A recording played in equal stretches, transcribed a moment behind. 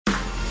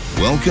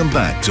Welcome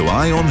back to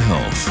Eye on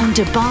Health on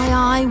Dubai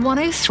Eye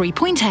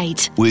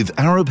 103.8 with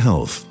Arab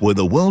Health, where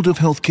the world of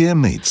healthcare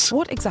meets.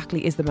 What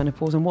exactly is the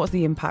menopause and what's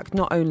the impact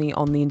not only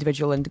on the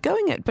individual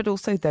undergoing it, but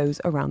also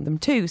those around them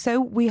too? So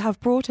we have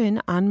brought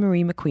in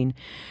Anne-Marie McQueen.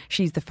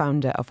 She's the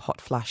founder of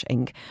Hot Flash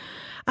Inc.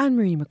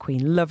 Anne-Marie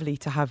McQueen, lovely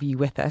to have you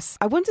with us.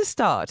 I want to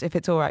start, if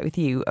it's all right with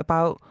you,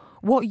 about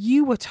what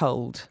you were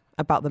told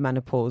about the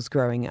menopause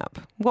growing up.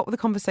 What were the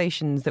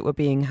conversations that were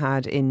being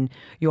had in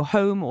your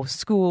home or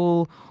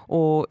school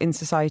or in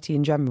society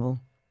in general?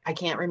 I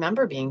can't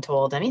remember being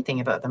told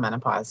anything about the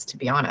menopause, to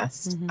be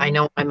honest. I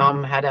know my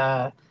mom had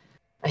a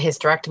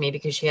hysterectomy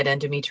because she had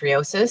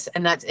endometriosis,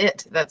 and that's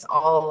it. That's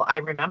all I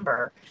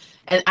remember.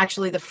 And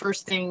actually, the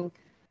first thing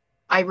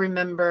I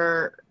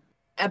remember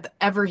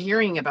ever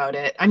hearing about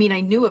it, I mean,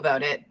 I knew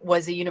about it,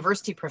 was a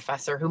university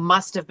professor who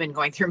must have been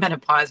going through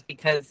menopause,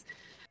 because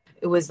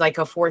it was like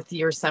a fourth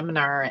year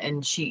seminar,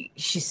 and she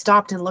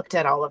stopped and looked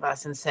at all of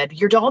us and said,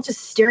 "You're all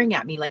just staring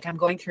at me like I'm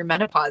going through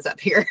menopause up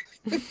here."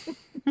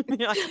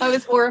 I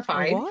was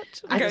horrified.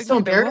 What? I was so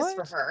embarrassed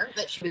for her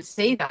that she would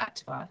say that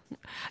to us.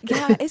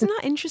 Yeah, isn't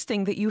that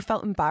interesting that you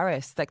felt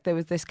embarrassed? Like there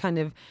was this kind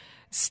of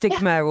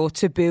stigma or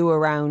taboo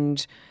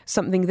around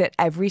something that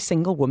every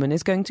single woman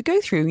is going to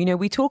go through. You know,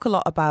 we talk a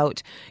lot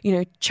about,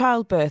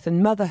 childbirth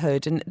and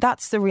motherhood, and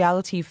that's the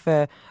reality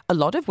for a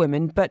lot of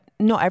women, but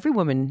not every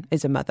woman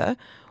is a mother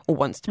or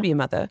wants to be a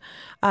mother.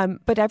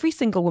 But every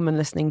single woman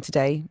listening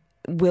today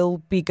will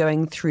be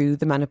going through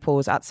the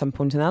menopause at some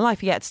point in their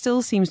life, yet it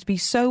still seems to be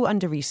so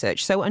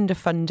under-researched, so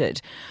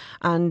underfunded.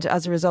 And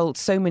as a result,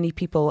 so many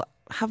people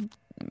have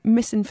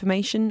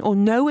misinformation or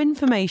no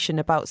information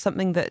about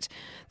something that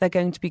they're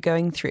going to be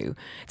going through.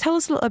 Tell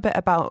us a little bit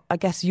about, I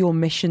guess, your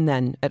mission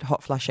then at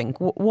Hot Flash Inc.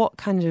 What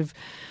kind of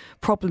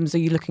problems are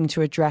you looking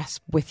to address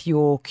with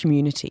your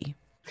community?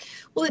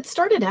 Well, it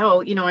started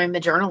out, I'm a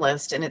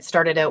journalist, and it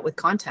started out with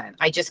content.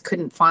 I just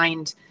couldn't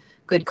find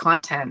good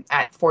content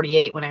at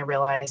 48 when I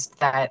realized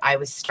that I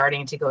was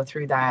starting to go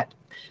through that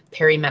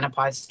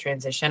perimenopause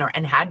transition,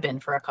 and had been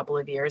for a couple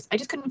of years. I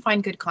just couldn't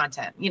find good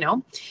content.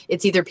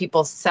 It's either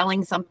people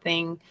selling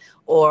something,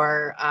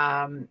 or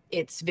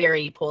it's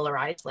very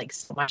polarized, like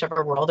so much of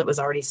our world. It was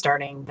already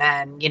starting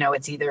then.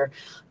 It's either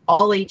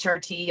all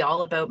HRT,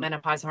 all about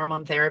menopause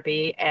hormone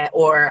therapy,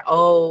 or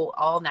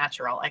all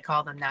natural. I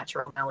call them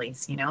natural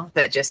Nellies,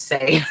 that just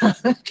say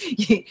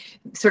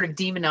sort of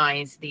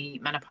demonize the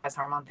menopause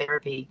hormone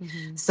therapy.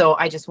 Mm-hmm. So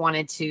I just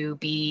wanted to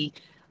be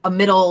a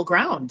middle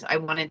ground. I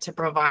wanted to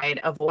provide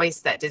a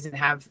voice that doesn't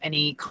have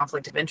any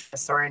conflict of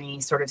interest or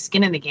any sort of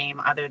skin in the game,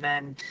 other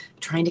than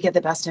trying to get the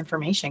best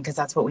information, because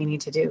that's what we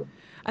need to do.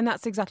 And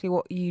that's exactly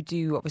what you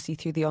do, obviously,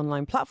 through the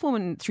online platform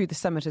and through the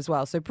summit as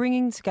well. So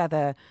bringing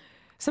together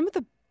some of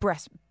the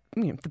breast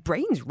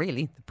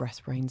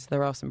brains,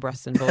 there are some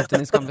breasts involved in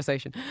this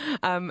conversation,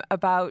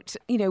 about,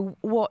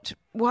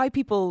 why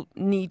people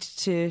need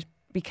to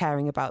be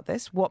caring about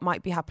this, what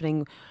might be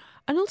happening,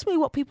 and ultimately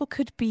what people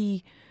could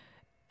be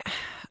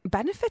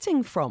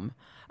benefiting from,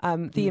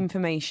 the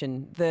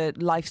information, the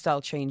lifestyle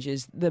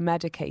changes, the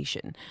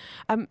medication.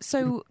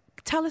 So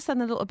tell us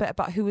then a little bit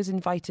about who was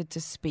invited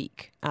to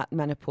speak at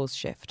Menopause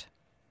Shift.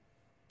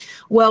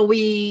 Well,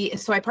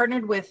 I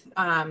partnered with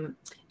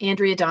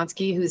Andrea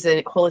Donsky, who's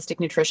a holistic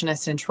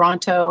nutritionist in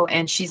Toronto,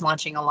 and she's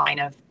launching a line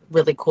of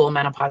really cool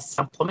menopause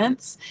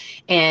supplements.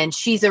 And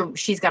she's got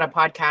a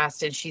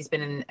podcast, and she's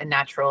been a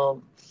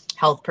natural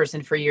health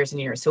person for years and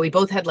years. So we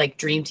both had like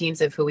dream teams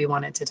of who we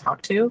wanted to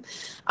talk to.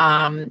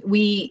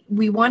 We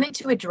wanted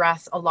to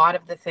address a lot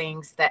of the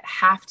things that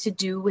have to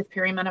do with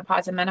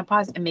perimenopause and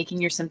menopause and making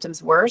your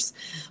symptoms worse,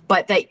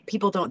 but that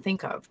people don't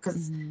think of,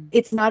 because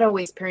it's not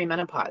always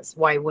perimenopause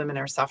why women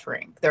are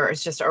suffering. There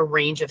is just a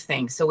range of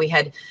things. So we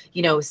had,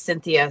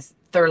 Cynthia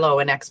Thurlow,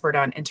 an expert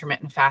on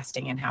intermittent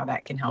fasting and how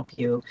that can help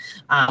you.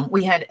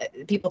 We had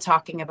people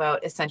talking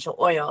about essential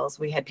oils.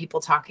 We had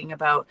people talking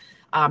about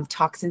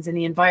toxins in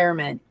the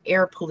environment,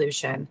 air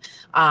pollution.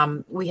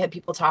 We had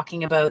people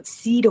talking about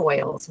seed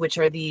oils, which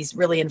are these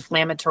really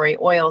inflammatory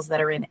oils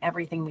that are in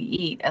everything we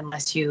eat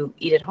unless you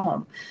eat at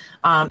home.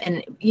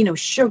 And,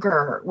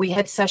 sugar. We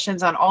had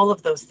sessions on all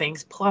of those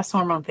things, plus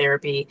hormone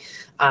therapy,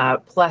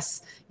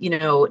 plus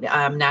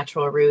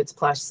natural roots,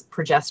 plus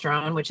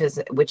progesterone,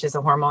 which is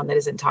a hormone that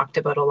isn't talked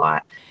about a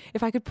lot.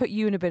 If I could put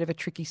you in a bit of a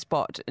tricky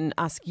spot and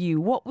ask you,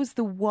 what was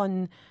the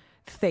one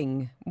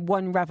thing,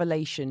 one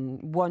revelation,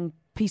 one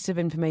piece of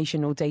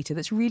information or data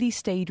that's really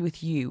stayed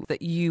with you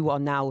that you are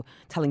now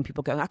telling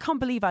people, going, I can't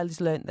believe I just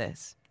learned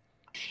this?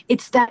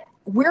 It's that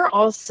we're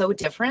all so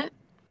different,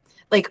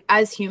 like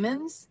as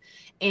humans,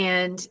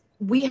 and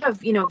we have,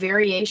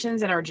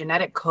 variations in our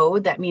genetic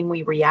code that mean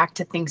we react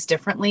to things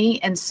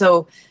differently. And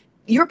so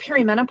your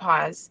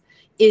perimenopause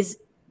is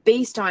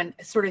based on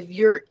sort of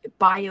your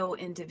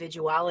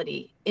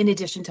bio-individuality in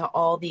addition to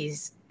all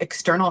these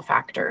external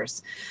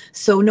factors.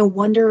 So no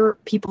wonder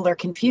people are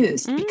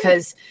confused,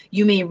 because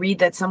you may read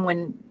that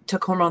someone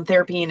took hormone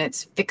therapy and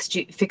it's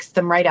fixed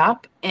them right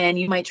up, and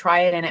you might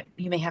try it and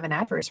you may have an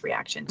adverse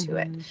reaction to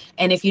it.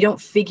 And if you don't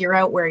figure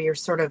out where your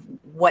sort of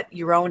what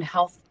your own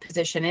health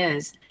position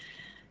is,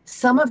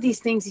 some of these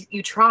things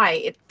you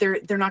try, they're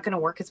not going to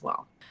work as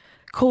well.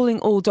 Calling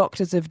all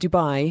doctors of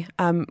Dubai,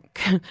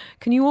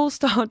 can you all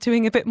start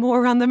doing a bit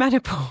more around the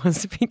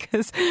menopause?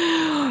 Because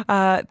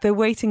the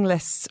waiting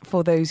lists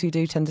for those who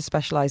do tend to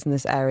specialise in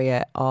this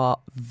area are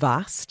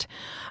vast.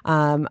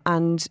 And,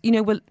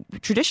 well,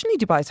 traditionally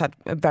Dubai's had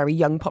a very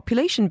young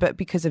population, but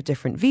because of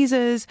different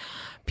visas,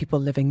 people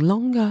living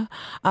longer,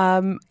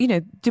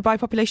 Dubai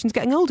population's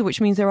getting older,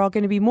 which means there are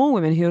going to be more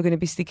women who are going to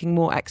be seeking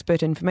more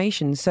expert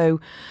information. So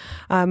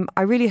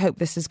I really hope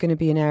this is going to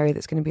be an area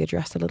that's going to be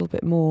addressed a little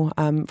bit more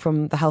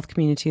from the health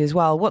community as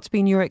well. What's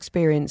been your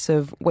experience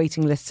of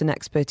waiting lists and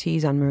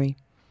expertise, Anne-Marie?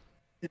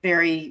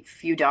 Very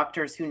few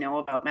doctors who know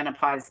about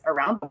menopause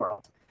around the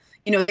world.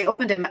 They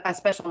opened a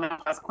special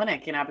menopause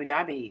clinic in Abu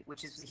Dhabi,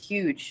 which is a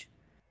huge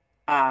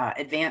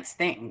advanced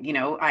thing.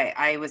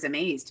 I was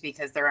amazed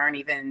because there aren't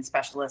even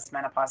specialist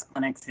menopause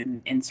clinics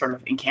in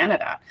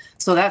Canada.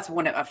 So that's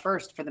a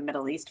first for the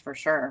Middle East for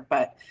sure.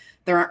 But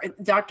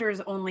doctors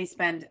only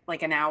spend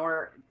like an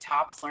hour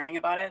tops learning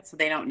about it, so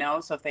they don't know.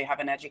 So if they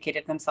haven't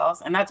educated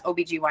themselves, and that's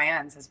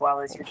OBGYNs as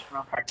well as your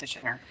general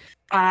practitioner.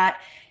 A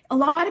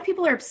lot of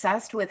people are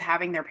obsessed with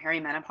having their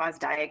perimenopause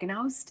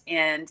diagnosed,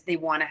 and they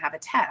want to have a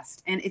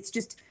test. And it's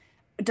just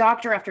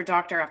doctor after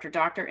doctor after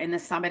doctor in the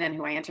summit and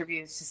who I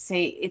interviewed to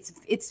say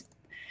it's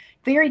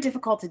very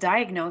difficult to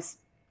diagnose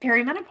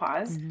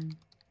perimenopause. Mm-hmm.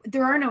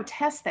 There are no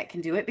tests that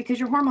can do it because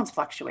your hormones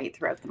fluctuate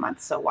throughout the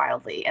month so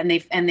wildly, and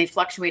they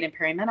fluctuate in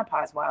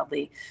perimenopause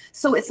wildly.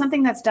 So it's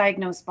something that's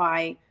diagnosed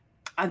by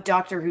a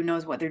doctor who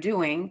knows what they're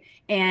doing,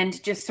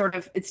 and just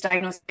it's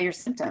diagnosed by your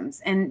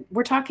symptoms. And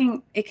we're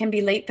talking, it can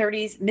be late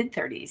 30s, mid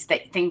 30s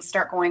that things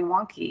start going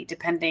wonky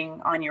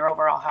depending on your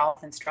overall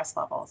health and stress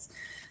levels.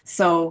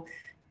 So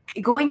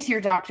going to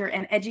your doctor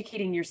and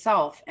educating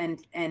yourself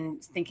and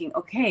thinking,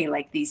 okay,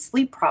 like these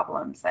sleep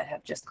problems that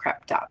have just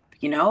crept up,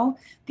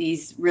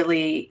 these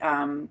really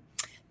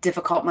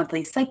difficult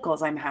monthly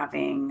cycles I'm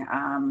having,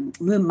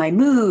 my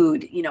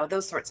mood,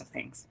 those sorts of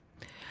things.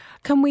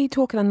 Can we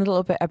talk then a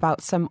little bit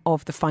about some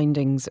of the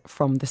findings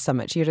from the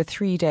summit? You had a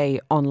 3-day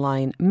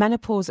online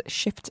Menopause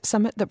Shift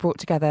Summit that brought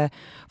together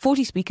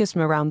 40 speakers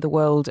from around the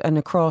world and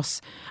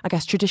across,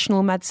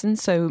 traditional medicine,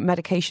 so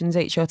medications,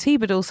 HRT,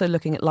 but also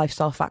looking at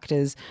lifestyle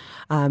factors,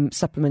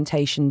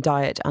 supplementation,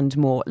 diet and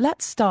more.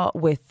 Let's start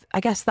with,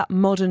 that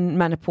modern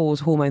menopause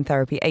hormone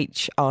therapy,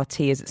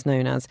 HRT as it's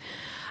known as.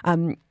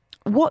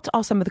 What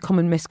are some of the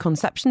common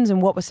misconceptions,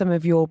 and what were some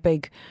of your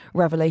big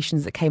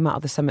revelations that came out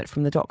of the summit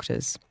from the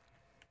doctors?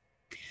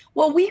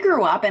 Well,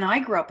 I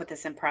grew up with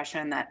this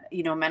impression that,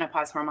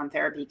 menopause hormone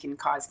therapy can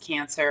cause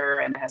cancer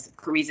and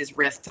increases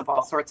risks of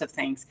all sorts of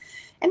things.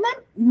 And that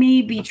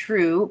may be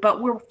true,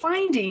 but we're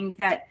finding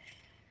that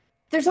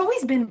there's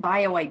always been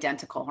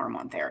bioidentical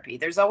hormone therapy.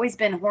 There's always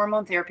been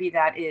hormone therapy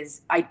that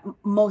is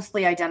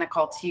mostly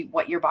identical to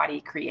what your body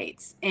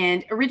creates.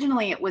 And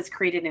originally it was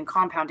created in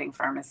compounding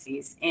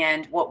pharmacies,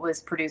 and what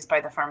was produced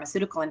by the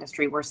pharmaceutical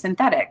industry were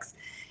synthetics.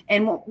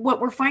 And what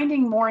we're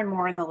finding more and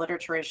more in the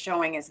literature is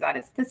showing is that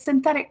it's the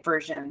synthetic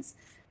versions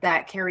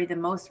that carry the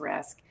most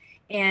risk.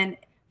 And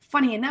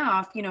funny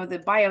enough, the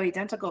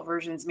bioidentical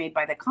versions made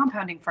by the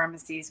compounding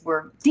pharmacies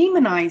were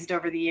demonized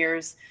over the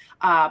years,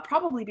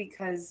 probably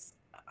because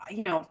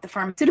the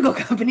pharmaceutical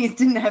companies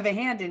didn't have a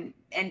hand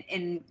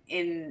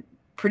in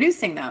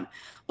producing them.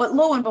 But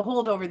lo and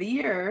behold, over the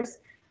years,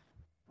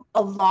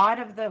 a lot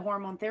of the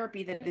hormone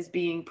therapy that is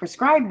being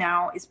prescribed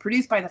now is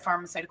produced by the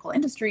pharmaceutical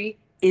industry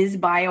is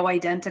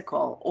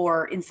bioidentical,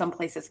 or in some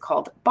places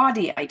called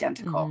body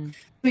identical. Mm-hmm.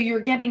 So you're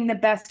getting the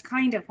best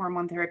kind of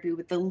hormone therapy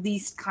with the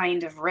least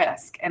kind of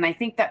risk. And I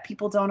think that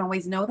people don't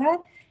always know that.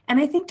 And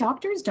I think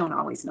doctors don't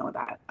always know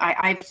that.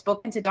 I've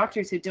spoken to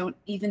doctors who don't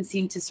even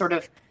seem to sort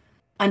of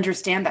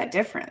understand that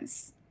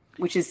difference,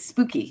 which is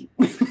spooky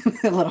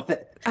a little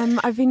bit.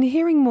 I've been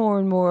hearing more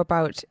and more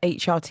about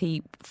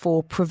HRT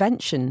for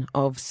prevention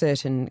of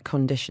certain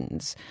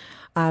conditions.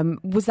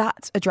 Was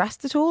that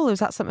addressed at all? Or was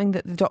that something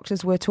that the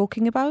doctors were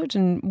talking about?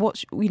 And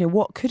what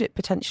could it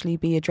potentially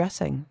be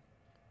addressing?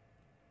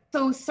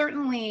 So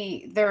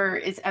certainly there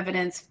is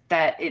evidence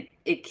that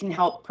it can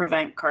help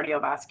prevent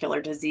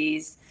cardiovascular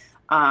disease.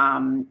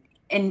 And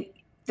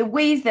the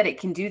ways that it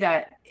can do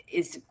that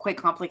is quite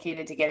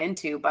complicated to get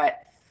into,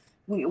 but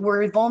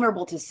we're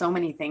vulnerable to so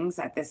many things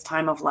at this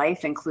time of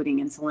life, including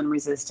insulin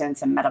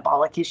resistance and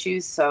metabolic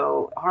issues.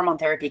 So hormone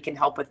therapy can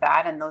help with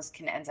that, and those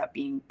can end up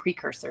being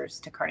precursors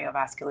to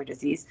cardiovascular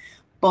disease.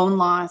 Bone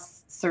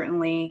loss,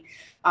 certainly.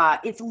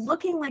 It's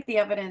looking like the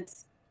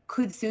evidence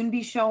could soon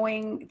be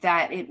showing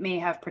that it may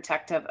have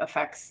protective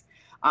effects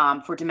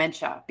for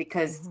dementia,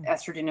 because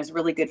estrogen is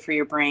really good for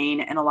your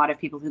brain. And a lot of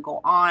people who go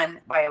on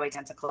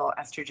bioidentical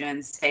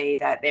estrogens say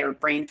that their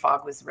brain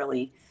fog was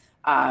really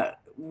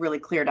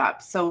cleared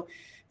up. So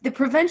the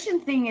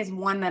prevention thing is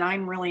one that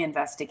I'm really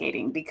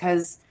investigating,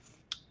 because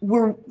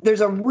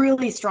there's a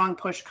really strong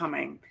push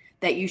coming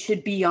that you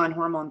should be on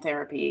hormone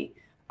therapy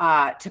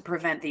to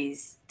prevent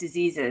these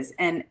diseases.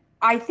 And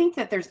I think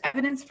that there's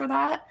evidence for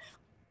that.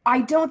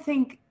 I don't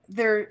think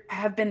there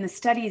have been the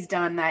studies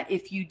done that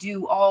if you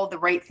do all the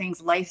right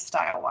things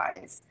lifestyle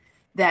wise,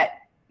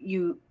 that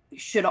you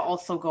should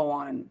also go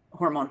on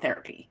hormone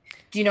therapy.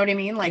 Do you know what I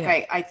mean? Like,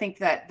 yeah. I think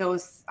that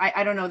those,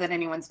 I don't know that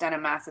anyone's done a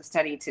massive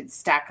study to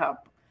stack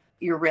up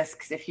your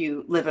risks if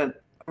you live a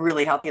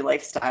really healthy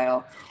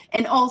lifestyle.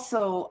 And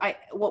also,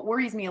 what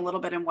worries me a little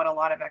bit and what a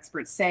lot of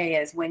experts say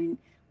is when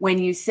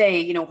you say,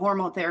 you know,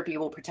 hormone therapy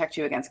will protect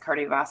you against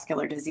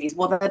cardiovascular disease,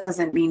 well, that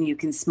doesn't mean you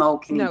can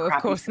smoke. And no, of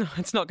course not.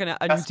 It's not going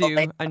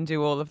to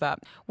undo all of that.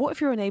 What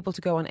if you're unable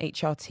to go on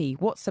HRT?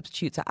 What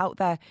substitutes are out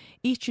there?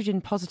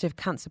 Estrogen positive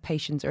cancer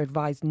patients are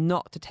advised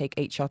not to take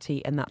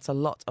HRT, and that's a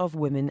lot of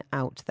women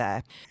out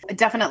there.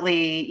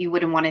 Definitely, you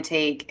wouldn't want to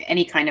take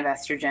any kind of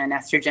estrogen.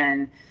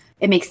 Estrogen,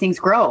 it makes things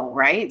grow,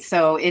 right?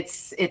 So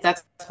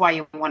that's why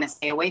you want to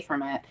stay away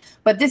from it.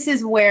 But this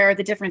is where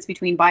the difference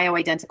between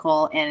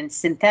bioidentical and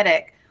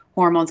synthetic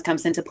hormones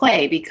comes into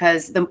play,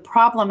 because there's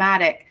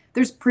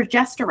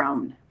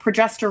progesterone,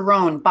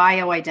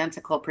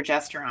 bioidentical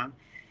progesterone.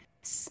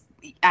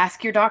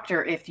 Ask your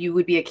doctor if you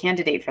would be a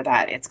candidate for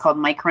that. It's called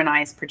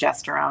micronized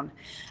progesterone.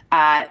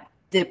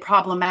 The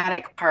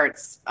problematic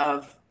parts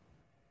of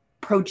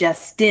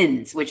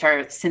progestins, which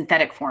are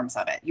synthetic forms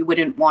of it, you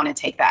wouldn't want to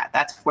take that.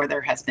 That's where there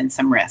has been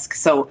some risk.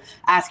 So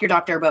ask your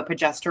doctor about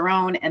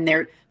progesterone, and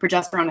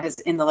progesterone has,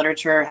 in the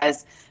literature,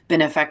 has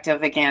been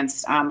effective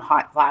against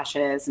hot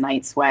flashes,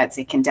 night sweats.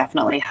 It can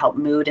definitely help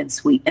mood and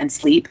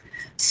sleep.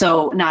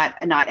 So not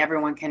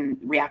everyone can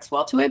react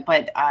well to it,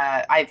 but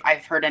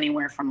I've heard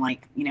anywhere from 8,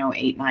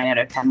 9 out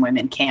of 10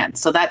 women can.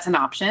 So that's an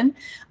option.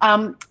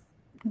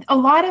 A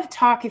lot of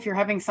talk, if you're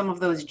having some of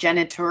those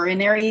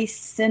genitourinary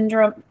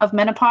syndrome of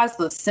menopause,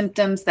 those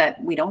symptoms that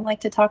we don't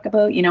like to talk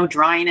about,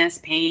 dryness,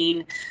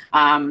 pain,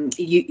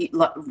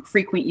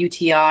 frequent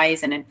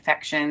UTIs and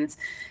infections.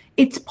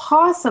 It's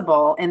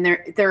possible, and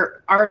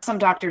there are some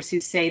doctors who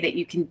say that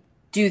you can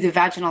do the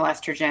vaginal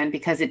estrogen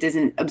because it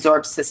doesn't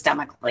absorb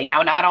systemically.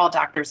 Now, not all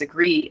doctors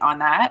agree on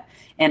that,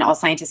 and all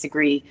scientists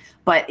agree,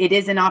 but it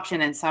is an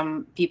option, and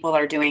some people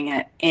are doing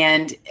it.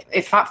 And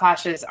if hot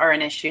flashes are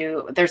an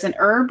issue, there's an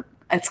herb.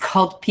 It's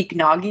called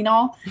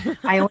pycnogenol.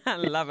 I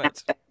love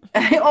it.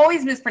 I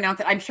always mispronounce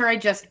it. I'm sure I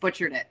just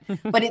butchered it.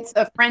 But it's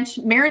a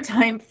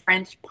maritime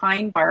French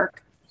pine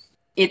bark.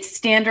 It's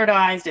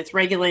standardized, it's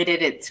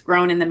regulated, it's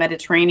grown in the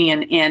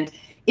Mediterranean, and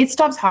it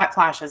stops hot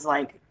flashes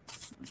like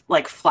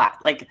flat.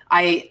 Like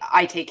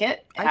I take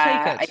it.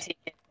 I take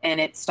it, and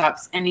it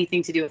stops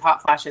anything to do with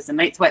hot flashes and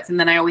night sweats. And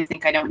then I always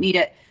think I don't need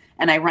it,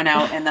 and I run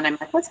out, and then I'm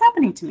like, what's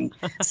happening to me?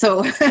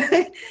 So,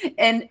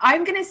 and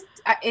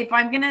if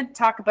I'm gonna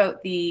talk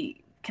about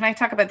can I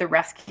talk about the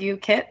rescue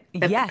kit?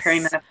 The yes.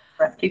 Perimenopause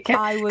rescue kit?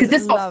 I would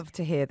love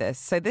to hear this.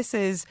 So this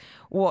is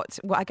what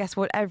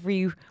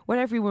every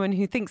woman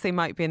who thinks they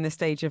might be in this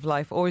stage of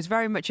life or is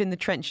very much in the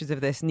trenches of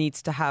this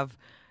needs to have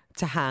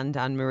to hand,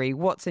 Anne-Marie.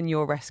 What's in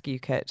your rescue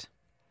kit?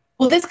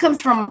 Well, this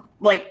comes from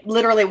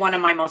literally one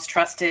of my most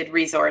trusted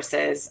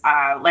resources,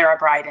 Lara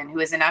Bryden, who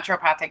is a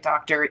naturopathic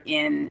doctor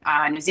in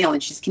New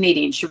Zealand. She's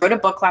Canadian. She wrote a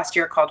book last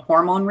year called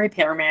Hormone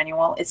Repair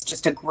Manual. It's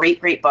just a great,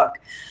 great book.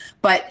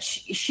 But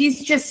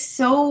she's just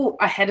so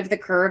ahead of the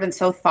curve and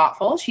so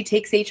thoughtful. She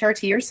takes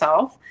HRT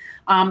herself.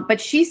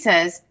 But she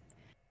says,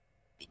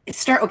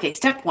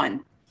 step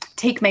 1,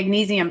 take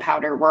magnesium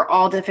powder. We're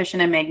all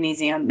deficient in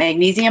magnesium.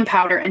 Magnesium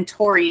powder and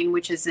taurine,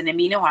 which is an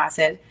amino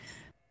acid.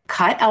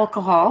 Cut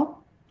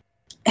alcohol.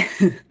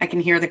 I can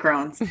hear the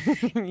groans.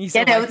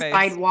 Get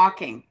outside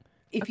walking.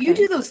 If you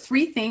do those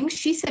 3 things,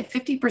 she said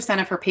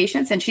 50% of her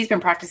patients, and she's been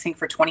practicing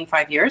for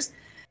 25 years,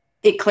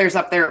 it clears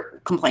up their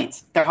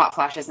complaints, their hot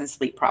flashes and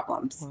sleep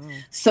problems. Wow.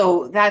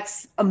 So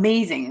that's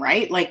amazing,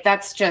 right?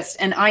 That's just,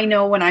 and I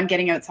know when I'm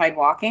getting outside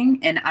walking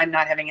and I'm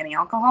not having any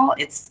alcohol,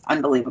 it's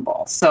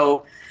unbelievable.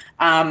 So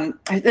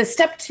the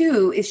step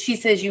 2 is, she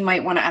says you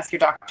might want to ask your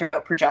doctor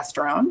about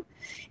progesterone,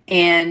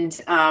 and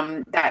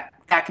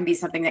that can be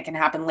something that can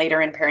happen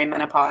later in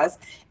perimenopause.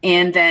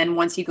 And then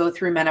once you go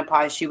through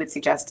menopause, she would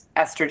suggest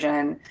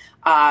estrogen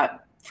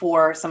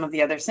for some of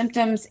the other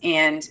symptoms,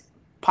 and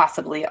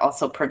possibly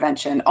also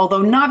prevention.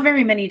 Although not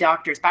very many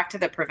doctors, back to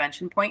the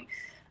prevention point,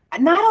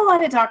 not a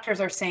lot of doctors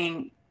are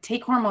saying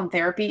take hormone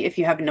therapy if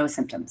you have no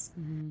symptoms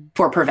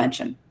for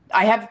prevention.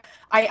 I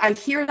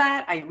hear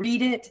that, I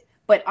read it,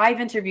 but I've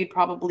interviewed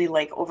probably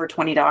over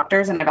 20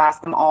 doctors, and I've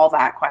asked them all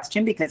that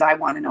question because I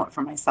want to know it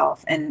for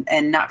myself, and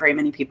not very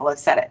many people have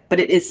said it,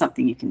 but it is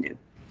something you can do.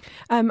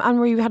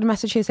 Anne-Marie, we had a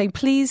message here saying,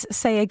 please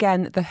say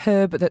again the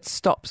herb that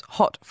stops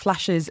hot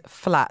flashes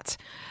flat.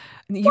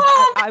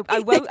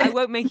 I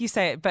won't make you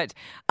say it, but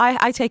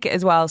I take it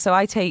as well. So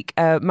I take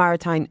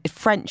maritime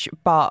French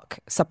bark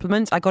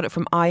supplement. I got it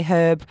from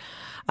iHerb.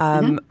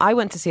 I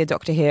went to see a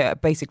doctor here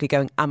basically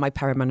going, am I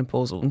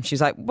perimenopausal? And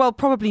she's like, well,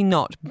 probably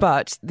not,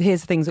 but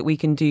here's the things that we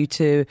can do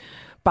to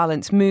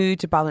balance mood,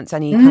 to balance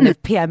any kind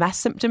of PMS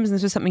symptoms. And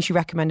this was something she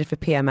recommended for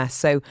PMS.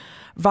 So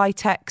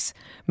Vitex,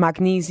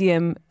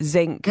 magnesium,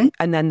 zinc,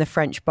 and then the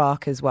French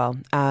bark as well.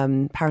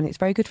 Apparently it's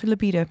very good for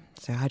libido.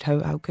 So I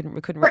couldn't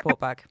report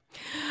back.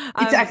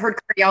 I've heard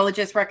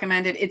cardiologists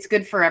recommend it. It's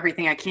good for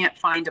everything. I can't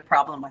find a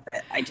problem with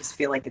it. I just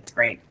feel like it's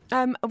great.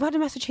 I've had a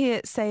message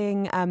here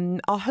saying,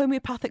 are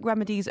homeopathic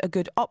remedies a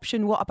good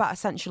option? What about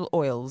essential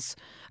oils?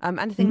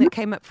 Anything that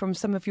came up from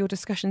some of your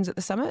discussions at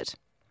the summit?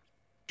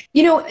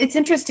 You know, it's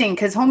interesting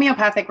because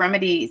homeopathic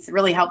remedies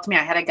really helped me.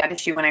 I had a gut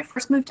issue when I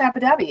first moved to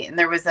Abu Dhabi, and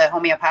there was a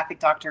homeopathic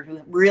doctor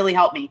who really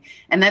helped me.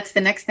 And that's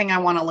the next thing I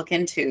want to look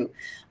into.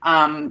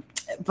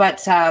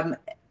 But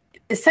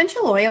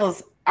essential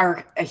oils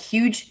are a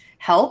huge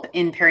help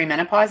in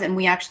perimenopause. And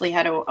we actually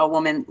had a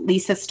woman,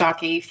 Lisa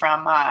Stocky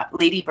from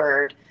Lady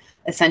Bird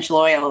Essential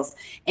Oils,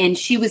 and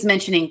she was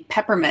mentioning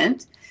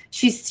peppermint.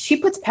 She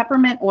puts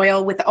peppermint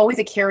oil with always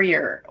a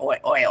carrier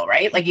oil,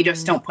 right? Like you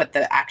just don't put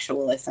the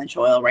actual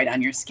essential oil right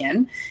on your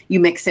skin.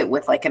 You mix it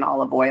with like an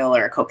olive oil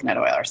or a coconut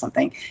oil or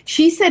something.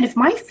 She said, if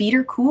my feet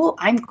are cool,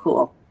 I'm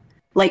cool.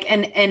 Like,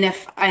 and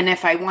if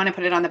I want to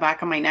put it on the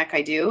back of my neck,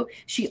 I do.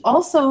 She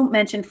also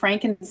mentioned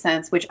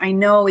frankincense, which I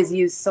know is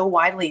used so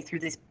widely through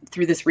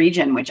this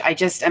region, which I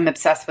just am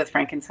obsessed with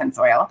frankincense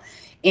oil.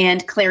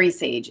 And clary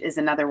sage is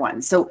another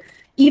one. So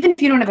even if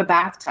you don't have a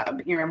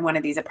bathtub, you're in one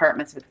of these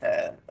apartments with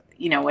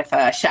with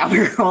a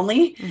shower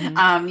only,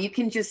 you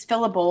can just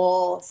fill a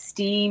bowl,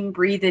 steam,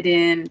 breathe it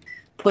in,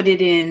 put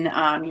it in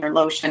your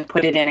lotion,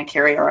 put it in a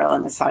carrier oil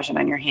and massage it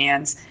on your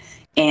hands.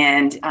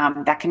 And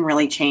that can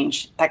really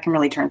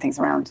turn things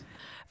around.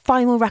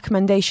 Final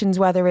recommendations,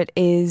 whether it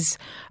is,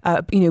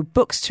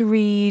 books to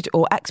read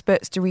or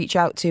experts to reach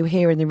out to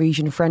here in the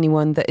region for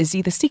anyone that is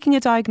either seeking a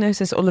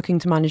diagnosis or looking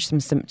to manage some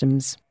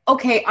symptoms.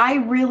 Okay, I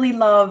really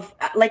love,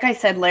 like I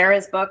said,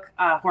 Lara's book,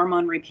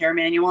 Hormone Repair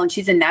Manual, and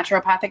she's a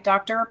naturopathic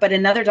doctor. But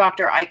another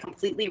doctor I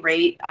completely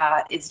rate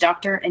is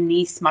Dr.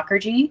 Anise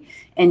Mukherjee,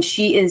 and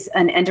she is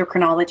an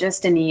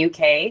endocrinologist in the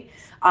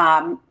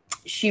UK.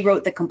 She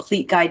wrote The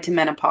Complete Guide to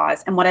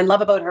Menopause. And what I love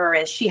about her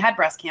is she had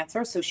breast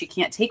cancer, so she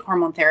can't take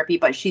hormone therapy,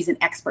 but she's an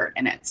expert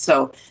in it.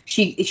 So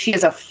she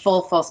is a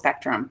full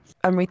spectrum.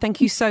 Anne-Marie,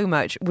 thank you so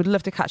much. Would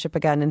love to catch up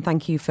again. And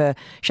thank you for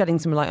shedding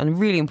some light on a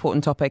really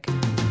important topic.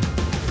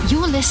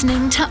 You're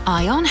listening to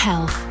Eye on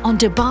Health on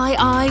Dubai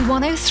Eye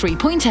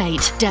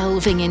 103.8,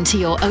 delving into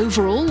your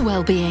overall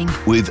well-being.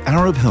 With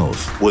Arab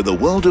Health, where the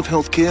world of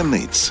healthcare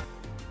meets.